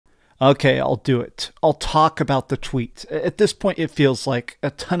Okay, I'll do it. I'll talk about the tweet. At this point, it feels like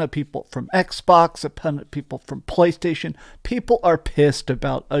a ton of people from Xbox, a ton of people from PlayStation. People are pissed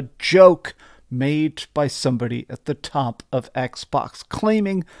about a joke made by somebody at the top of Xbox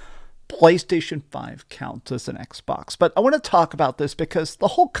claiming PlayStation 5 counts as an Xbox. But I want to talk about this because the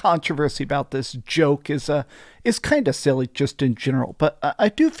whole controversy about this joke is kind of silly just in general. But I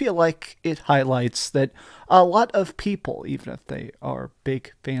do feel like it highlights that a lot of people, even if they are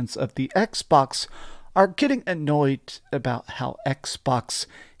big fans of the Xbox, are getting annoyed about how Xbox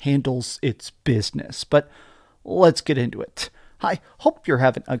handles its business. But let's get into it. I hope you're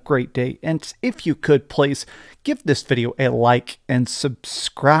having a great day, and if you could, please give this video a like and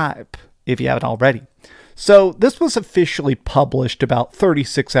subscribe if you haven't already. So this was officially published about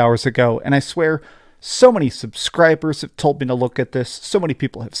 36 hours ago, and I swear so many subscribers have told me to look at this, so many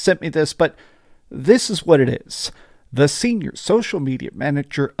people have sent me this, but this is what it is. The senior social media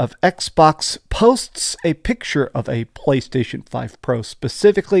manager of Xbox posts a picture of a PlayStation 5 Pro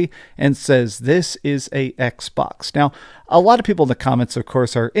specifically and says this is a Xbox. Now, a lot of people in the comments, of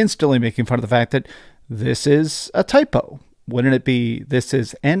course, are instantly making fun of the fact that this is a typo. Wouldn't it be this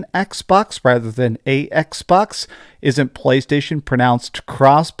is an Xbox rather than a Xbox? Isn't PlayStation pronounced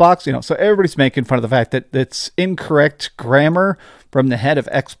crossbox? You know, so everybody's making fun of the fact that it's incorrect grammar from the head of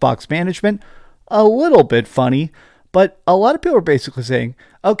Xbox management. A little bit funny. But a lot of people are basically saying,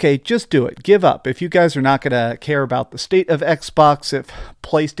 okay, just do it. Give up. If you guys are not going to care about the state of Xbox, if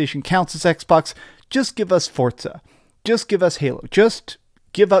PlayStation counts as Xbox, just give us Forza. Just give us Halo. Just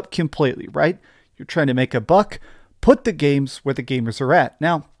give up completely, right? You're trying to make a buck. Put the games where the gamers are at.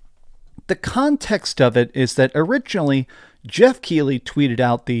 Now, the context of it is that originally Jeff Keighley tweeted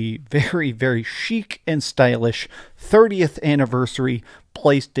out the very, very chic and stylish 30th anniversary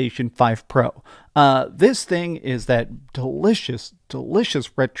PlayStation 5 Pro. This thing is that delicious,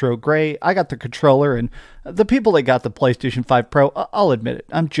 delicious retro gray. I got the controller, and the people that got the PlayStation 5 Pro, I'll admit it,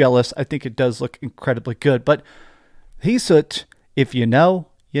 I'm jealous. I think it does look incredibly good, but he said, if you know,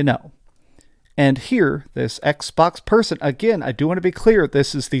 you know. And here, this Xbox person, again, I do want to be clear,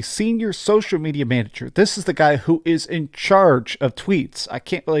 this is the senior social media manager. This is the guy who is in charge of tweets. I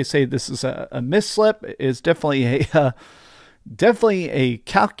can't really say this is a misslip. It's definitely a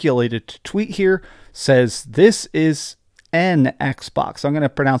calculated tweet here. Says this is an Xbox. I'm going to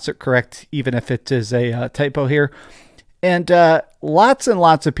pronounce it correct, even if it is a typo here. And lots and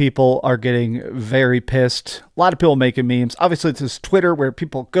lots of people are getting very pissed. A lot of people making memes. Obviously, this is Twitter where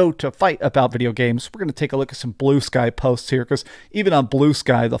people go to fight about video games. We're going to take a look at some Blue Sky posts here because even on Blue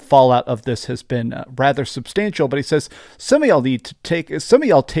Sky, the fallout of this has been rather substantial. But he says, some of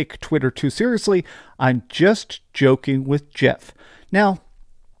y'all take Twitter too seriously. I'm just joking with Jeff. Now,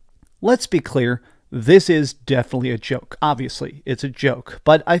 let's be clear. This is definitely a joke. Obviously, it's a joke.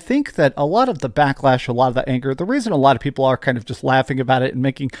 But I think that a lot of the backlash, a lot of the anger, the reason a lot of people are kind of just laughing about it and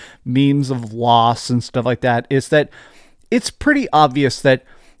making memes of loss and stuff like that is that it's pretty obvious that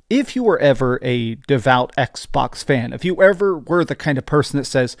if you were ever a devout Xbox fan, if you ever were the kind of person that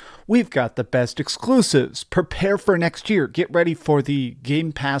says, we've got the best exclusives, prepare for next year, get ready for the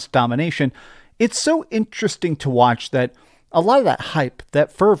Game Pass domination, it's so interesting to watch that a lot of that hype,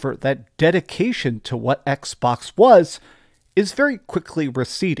 that fervor, that dedication to what Xbox was is very quickly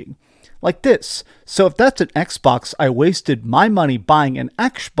receding. Like this. So if that's an Xbox, I wasted my money buying an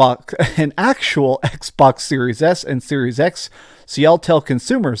actual Xbox Series S and Series X. So y'all tell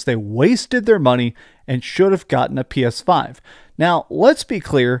consumers they wasted their money and should have gotten a PS5. Now, let's be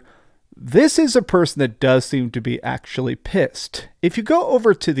clear. This is a person that does seem to be actually pissed. If you go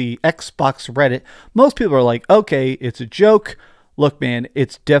over to the Xbox Reddit, most people are like, okay, it's a joke. Look, man,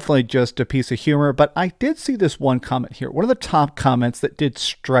 it's definitely just a piece of humor. But I did see this one comment here. One of the top comments that did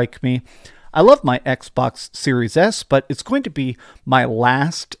strike me. I love my Xbox Series S, but it's going to be my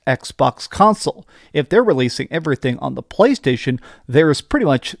last Xbox console. If they're releasing everything on the PlayStation, there is pretty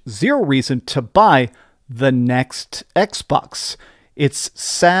much zero reason to buy the next Xbox. It's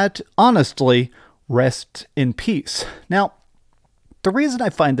sad, honestly, rest in peace. Now, the reason I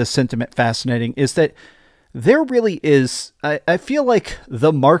find this sentiment fascinating is that there really is, I feel like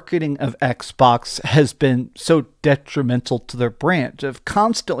the marketing of Xbox has been so detrimental to their brand of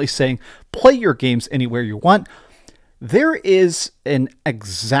constantly saying, play your games anywhere you want. There is an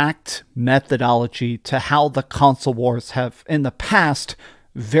exact methodology to how the console wars have in the past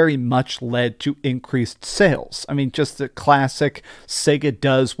very much led to increased sales. I mean, just the classic Sega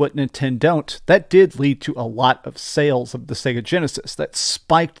does what Nintendo don't. That did lead to a lot of sales of the Sega Genesis. That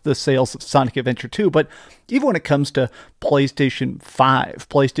spiked the sales of Sonic Adventure 2. But even when it comes to PlayStation 5,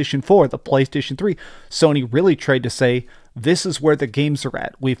 PlayStation 4, the PlayStation 3, Sony really tried to say, this is where the games are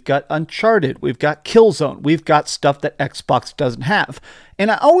at. We've got Uncharted, we've got Killzone, we've got stuff that Xbox doesn't have.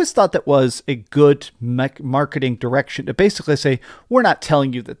 And I always thought that was a good marketing direction to basically say, we're not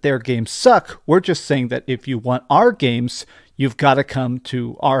telling you that their games suck. We're just saying that if you want our games, you've got to come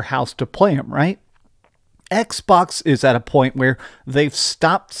to our house to play them, right? Xbox is at a point where they've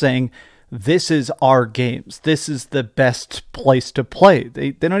stopped saying, this is our games. This is the best place to play.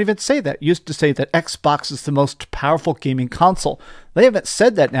 They don't even say that. Used to say that Xbox is the most powerful gaming console. They haven't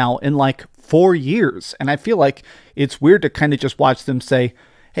said that now in like 4 years. And I feel like it's weird to kind of just watch them say,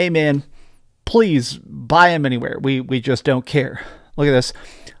 hey man, please buy them anywhere. We just don't care. Look at this.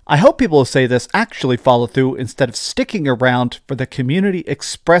 I hope people who say this actually follow through instead of sticking around for the community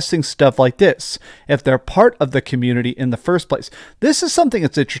expressing stuff like this, if they're part of the community in the first place. This is something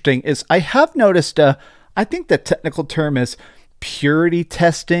that's interesting, is I have noticed, I think the technical term is purity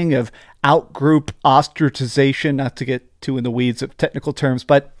testing of outgroup ostracization, not to get too in the weeds of technical terms,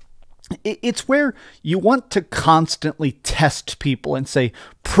 but it's where you want to constantly test people and say,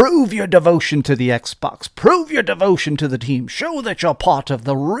 prove your devotion to the Xbox, prove your devotion to the team, show that you're part of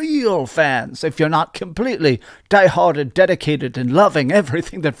the real fans. If you're not completely diehard and dedicated and loving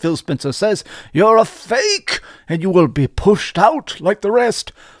everything that Phil Spencer says, you're a fake and you will be pushed out like the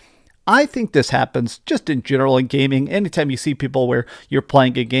rest. I think this happens just in general in gaming. Anytime you see people where you're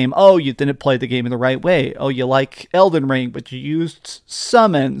playing a game, oh, you didn't play the game in the right way. Oh, you like Elden Ring, but you used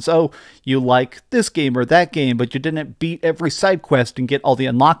summons. Oh, you like this game or that game, but you didn't beat every side quest and get all the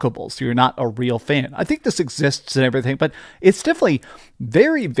unlockables. So you're not a real fan. I think this exists and everything, but it's definitely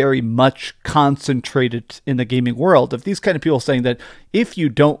very, very much concentrated in the gaming world of these kind of people saying that if you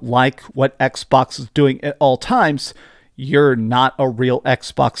don't like what Xbox is doing at all times, you're not a real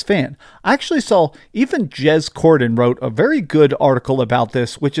Xbox fan. I actually saw even Jez Corden wrote a very good article about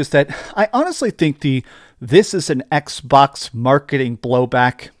this, which is that I honestly think this is an Xbox marketing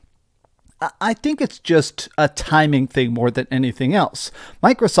blowback. I think it's just a timing thing more than anything else.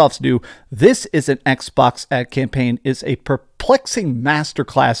 Microsoft's new "This is an Xbox ad campaign" is a perplexing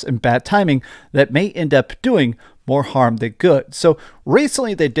masterclass in bad timing that may end up doing more harm than good. So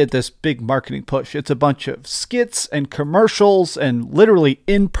recently they did this big marketing push. It's a bunch of skits and commercials and literally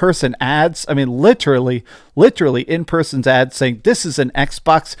in-person ads. I mean, literally in-person ads saying this is an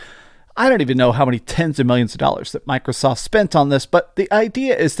Xbox. I don't even know how many tens of millions of dollars that Microsoft spent on this, but the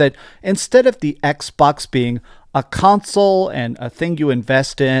idea is that instead of the Xbox being a console and a thing you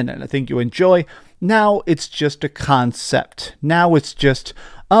invest in and a thing you enjoy, now it's just a concept. Now it's just,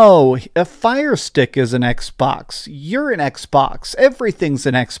 oh, a Fire Stick is an Xbox. You're an Xbox. Everything's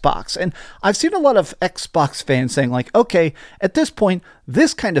an Xbox. And I've seen a lot of Xbox fans saying like, okay, at this point,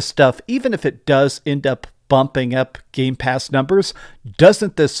 this kind of stuff, even if it does end up bumping up Game Pass numbers,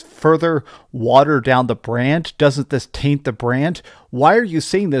 doesn't this further water down the brand? Doesn't this taint the brand? Why are you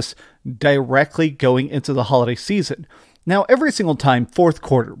seeing this directly going into the holiday season? Now, every single time, fourth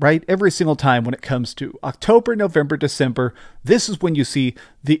quarter, right? Every single time when it comes to October, November, December, this is when you see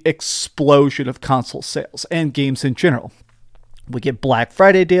the explosion of console sales and games in general. We get Black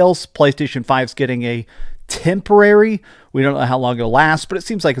Friday deals. PlayStation 5's getting a temporary, we don't know how long it'll last, but it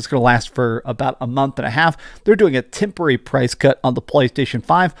seems like it's going to last for about a month and a half. They're doing a temporary price cut on the PlayStation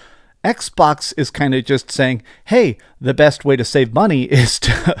 5. Xbox is kind of just saying, hey, the best way to save money is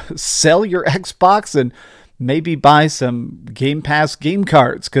to sell your Xbox and maybe buy some Game Pass game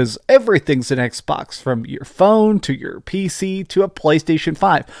cards, because everything's an Xbox, from your phone to your PC to a PlayStation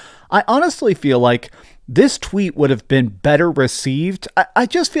 5. I honestly feel like this tweet would have been better received. I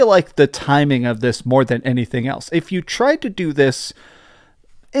just feel like the timing of this more than anything else. If you tried to do this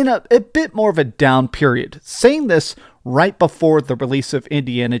in a bit more of a down period, saying this right before the release of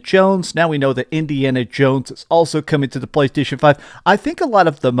Indiana Jones, now we know that Indiana Jones is also coming to the PlayStation 5. I think a lot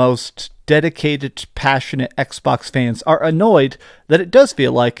of the most dedicated, passionate Xbox fans are annoyed that it does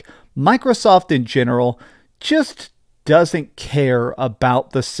feel like Microsoft in general just doesn't care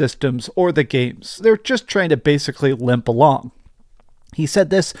about the systems or the games. They're just trying to basically limp along. He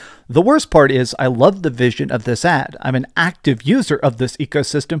said this, "The worst part is I love the vision of this ad. I'm an active user of this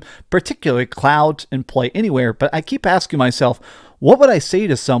ecosystem, particularly cloud and play anywhere, but I keep asking myself, what would I say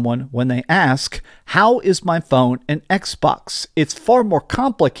to someone when they ask, how is my phone an Xbox? It's far more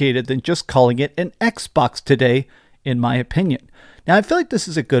complicated than just calling it an Xbox today, in my opinion." Now, I feel like this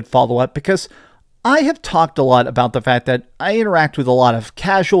is a good follow-up because I have talked a lot about the fact that I interact with a lot of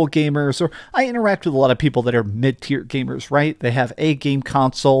casual gamers, or I interact with a lot of people that are mid-tier gamers, right? They have a game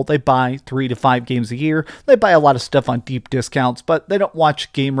console, they buy 3 to 5 games a year, they buy a lot of stuff on deep discounts, but they don't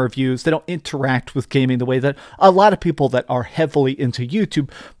watch game reviews, they don't interact with gaming the way that a lot of people that are heavily into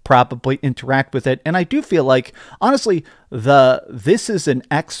YouTube probably interact with it. And I do feel like, honestly, this is an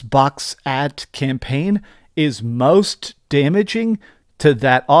Xbox ad campaign is most damaging to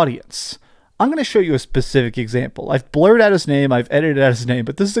that audience. I'm going to show you a specific example. I've blurred out his name, I've edited out his name,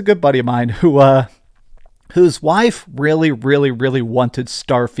 but this is a good buddy of mine whose wife really wanted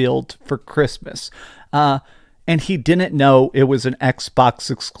Starfield for Christmas. And he didn't know it was an Xbox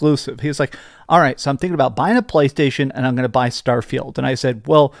exclusive. He was like, all right, so I'm thinking about buying a PlayStation and I'm going to buy Starfield. And I said,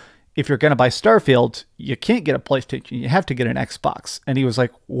 well, if you're going to buy Starfield, you can't get a PlayStation. You have to get an Xbox. And he was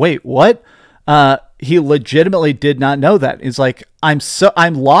like, wait, what? He legitimately did not know that. He's like, I'm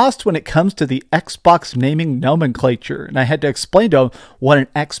lost when it comes to the Xbox naming nomenclature. And I had to explain to him what an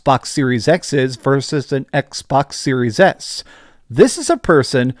Xbox Series X is versus an Xbox Series S. This is a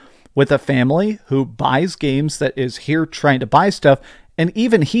person with a family who buys games, that is here trying to buy stuff. And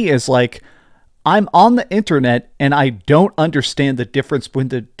even he is like, I'm on the internet and I don't understand the difference between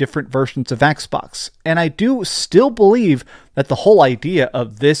the different versions of Xbox. And I do still believe that the whole idea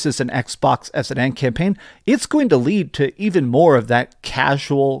of this as an Xbox as an end campaign, it's going to lead to even more of that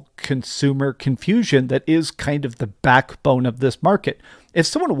casual consumer confusion that is kind of the backbone of this market. If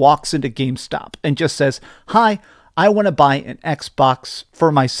someone walks into GameStop and just says, hi, I want to buy an Xbox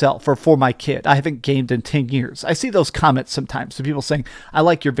for myself or for my kid. I haven't gamed in 10 years. I see those comments sometimes. So people saying, I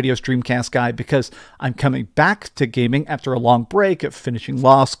like your videos, DreamcastGuy, because I'm coming back to gaming after a long break of finishing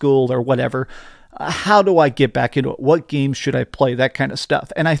law school or whatever. How do I get back into it? What games should I play? That kind of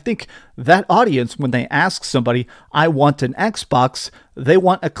stuff. And I think that audience, when they ask somebody, I want an Xbox, they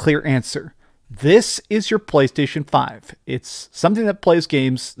want a clear answer. This is your PlayStation 5. It's something that plays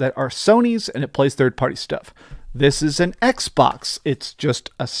games that are Sony's and it plays third-party stuff. This is an Xbox. It's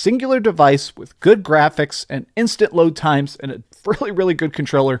just a singular device with good graphics and instant load times and a really good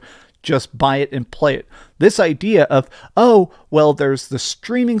controller. Just buy it and play it. This idea of, oh, well, there's the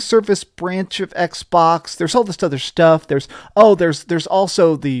streaming service branch of Xbox. There's all this other stuff. There's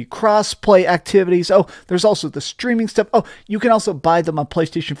also the cross-play activities. Oh, there's also the streaming stuff. Oh, you can also buy them on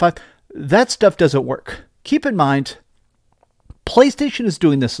PlayStation 5. That stuff doesn't work. Keep in mind, PlayStation is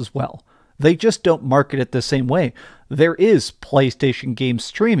doing this as well. They just don't market it the same way. There is PlayStation game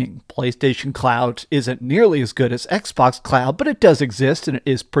streaming. PlayStation Cloud isn't nearly as good as Xbox Cloud, but it does exist and it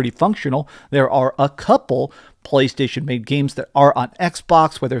is pretty functional. There are a couple PlayStation-made games that are on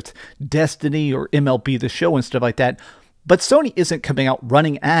Xbox, whether it's Destiny or MLB The Show and stuff like that. But Sony isn't coming out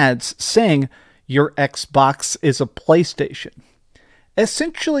running ads saying your Xbox is a PlayStation.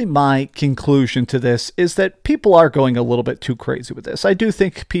 Essentially, my conclusion to this is that people are going a little bit too crazy with this. I do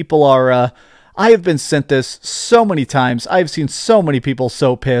think people are, I have been sent this so many times. I've seen so many people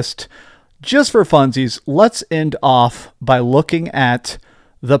so pissed. Just for funsies, let's end off by looking at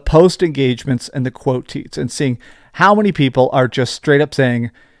the post engagements and the quote tweets and seeing how many people are just straight up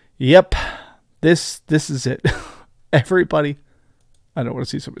saying, yep, this is it. Everybody, I don't want to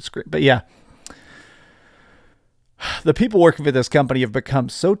see someone's screen, but yeah. The people working for this company have become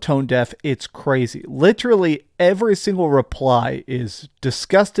so tone deaf, it's crazy. Literally every single reply is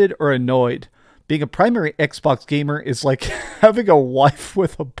disgusted or annoyed. Being a primary Xbox gamer is like having a wife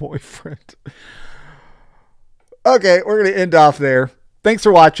with a boyfriend. Okay, we're going to end off there. Thanks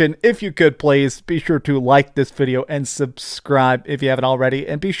for watching. If you could, please be sure to like this video and subscribe if you haven't already.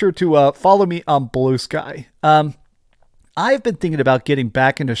 And be sure to follow me on Blue Sky. I've been thinking about getting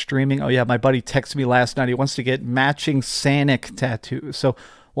back into streaming. Oh yeah, my buddy texted me last night. He wants to get matching Sonic tattoos. So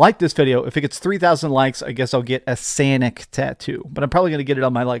like this video. If it gets 3,000 likes, I guess I'll get a Sonic tattoo. But I'm probably going to get it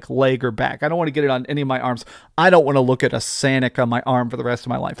on my leg or back. I don't want to get it on any of my arms. I don't want to look at a Sonic on my arm for the rest of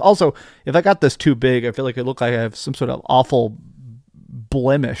my life. Also, if I got this too big, I feel like it look like I have some sort of awful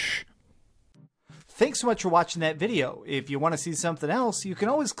blemish. Thanks so much for watching that video. If you want to see something else, you can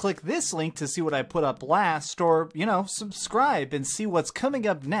always click this link to see what I put up last, or, you know, subscribe and see what's coming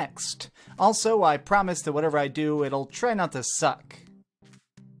up next. Also, I promise that whatever I do, it'll try not to suck.